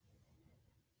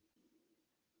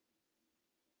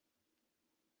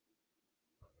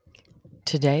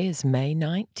Today is May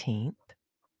 19th.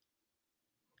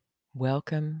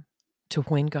 Welcome to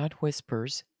When God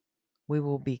Whispers. We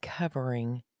will be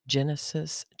covering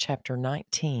Genesis chapter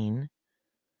 19,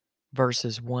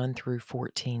 verses 1 through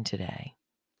 14 today.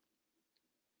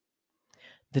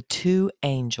 The two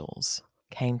angels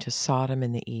came to Sodom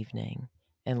in the evening,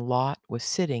 and Lot was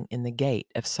sitting in the gate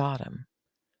of Sodom.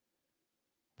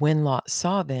 When Lot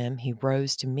saw them, he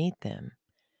rose to meet them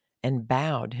and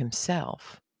bowed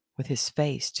himself with his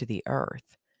face to the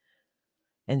earth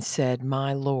and said,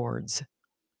 "My lords,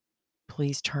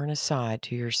 please turn aside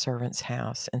to your servant's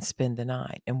house and spend the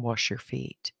night and wash your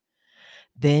feet.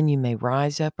 Then you may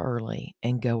rise up early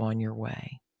and go on your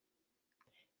way."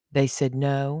 They said,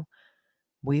 "No,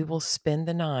 we will spend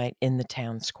the night in the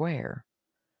town square."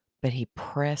 But he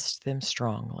pressed them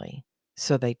strongly.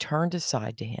 So they turned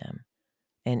aside to him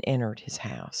and entered his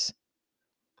house.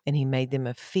 And he made them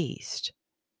a feast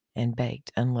and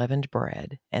baked unleavened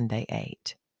bread, and they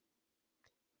ate.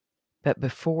 But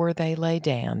before they lay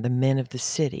down, the men of the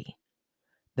city,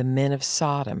 the men of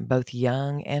Sodom, both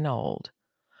young and old,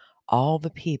 all the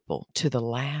people to the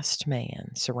last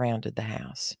man, surrounded the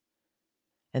house.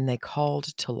 And they called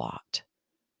to Lot,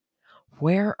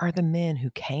 "Where are the men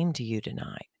who came to you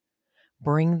tonight?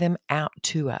 Bring them out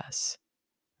to us,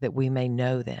 that we may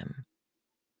know them."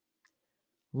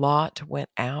 Lot went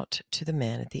out to the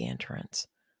men at the entrance,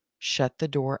 shut the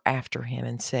door after him,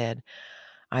 and said,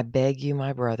 "I beg you,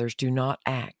 my brothers, do not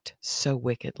act so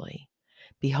wickedly.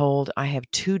 Behold, I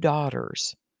have two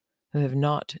daughters who have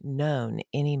not known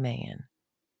any man.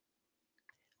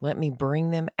 Let me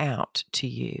bring them out to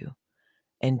you,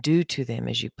 and do to them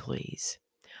as you please.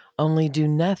 Only do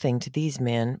nothing to these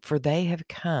men, for they have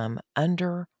come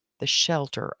under the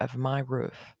shelter of my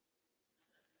roof."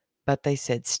 But they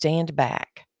said, "Stand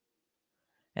back."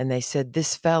 And they said,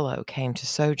 "This fellow came to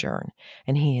sojourn,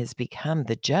 and he has become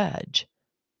the judge.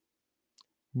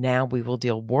 Now we will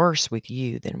deal worse with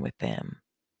you than with them."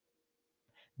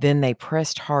 Then they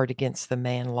pressed hard against the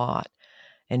man Lot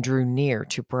and drew near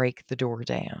to break the door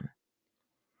down.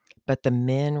 But the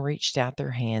men reached out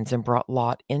their hands and brought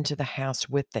Lot into the house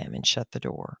with them and shut the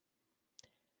door.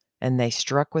 And they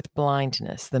struck with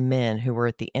blindness the men who were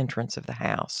at the entrance of the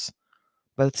house,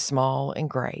 both small and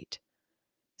great,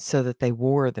 so that they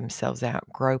wore themselves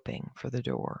out groping for the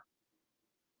door.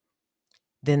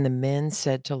 Then the men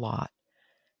said to Lot,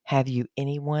 "Have you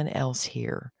anyone else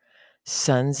here,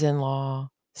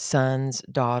 sons-in-law, sons,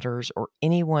 daughters, or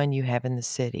anyone you have in the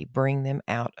city? Bring them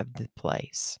out of the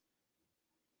place.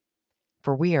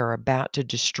 For we are about to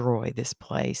destroy this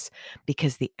place,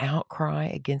 because the outcry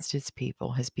against its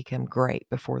people has become great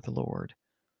before the Lord,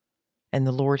 and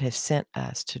the Lord has sent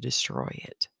us to destroy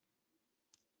it."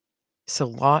 So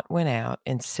Lot went out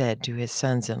and said to his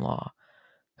sons-in-law,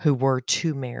 who were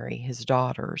to marry his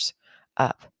daughters,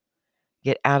 "Up,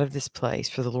 get out of this place,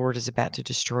 for the Lord is about to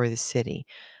destroy the city."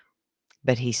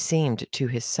 But he seemed to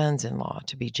his sons-in-law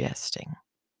to be jesting.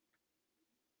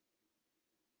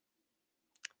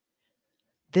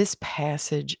 This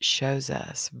passage shows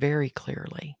us very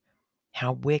clearly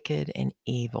how wicked and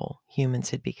evil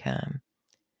humans had become.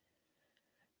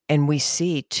 And we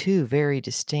see two very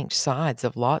distinct sides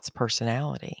of Lot's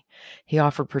personality. He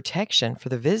offered protection for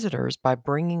the visitors by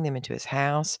bringing them into his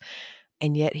house,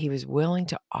 and yet he was willing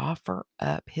to offer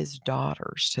up his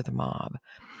daughters to the mob.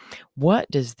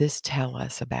 What does this tell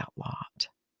us about Lot?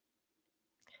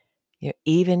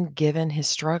 Even given his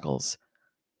struggles,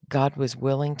 God was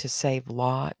willing to save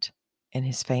Lot and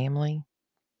his family.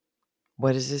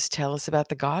 What does this tell us about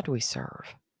the God we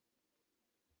serve?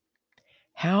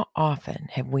 How often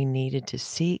have we needed to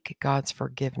seek God's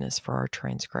forgiveness for our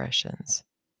transgressions?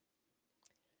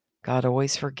 God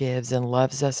always forgives and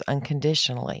loves us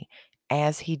unconditionally,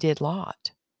 as he did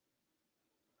Lot.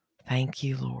 Thank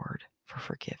you, Lord, for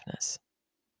forgiveness.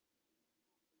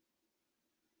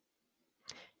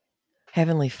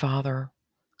 Heavenly Father,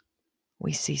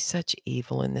 we see such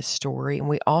evil in this story, and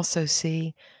we also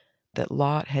see that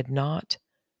Lot had not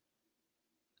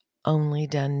only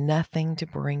done nothing to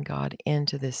bring God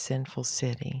into this sinful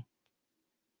city,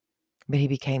 but he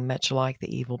became much like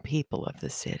the evil people of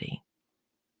the city.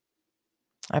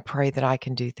 I pray that I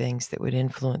can do things that would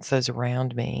influence those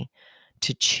around me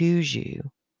to choose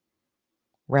you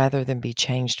rather than be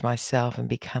changed myself and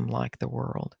become like the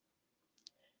world.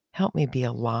 Help me be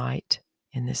a light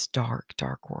in this dark,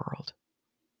 dark world.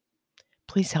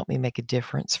 Please help me make a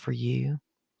difference for you.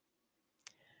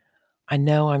 I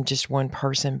know I'm just one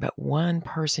person, but one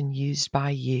person used by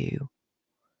you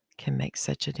can make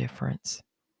such a difference.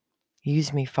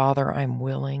 Use me, Father. I'm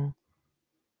willing.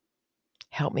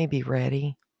 Help me be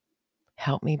ready.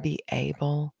 Help me be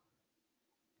able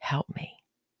Help me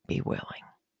be willing.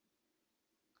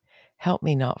 Help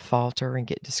me not falter and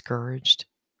get discouraged.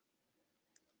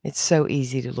 It's so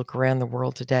easy to look around the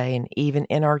world today and even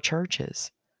in our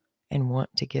churches and want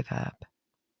to give up.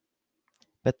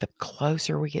 But the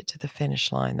closer we get to the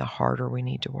finish line, the harder we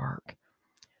need to work.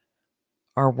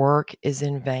 Our work is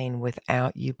in vain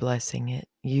without you blessing it,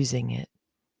 using it.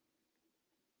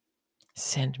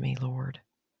 Send me, Lord.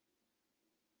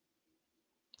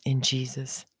 In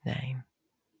Jesus' name,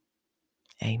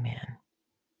 amen.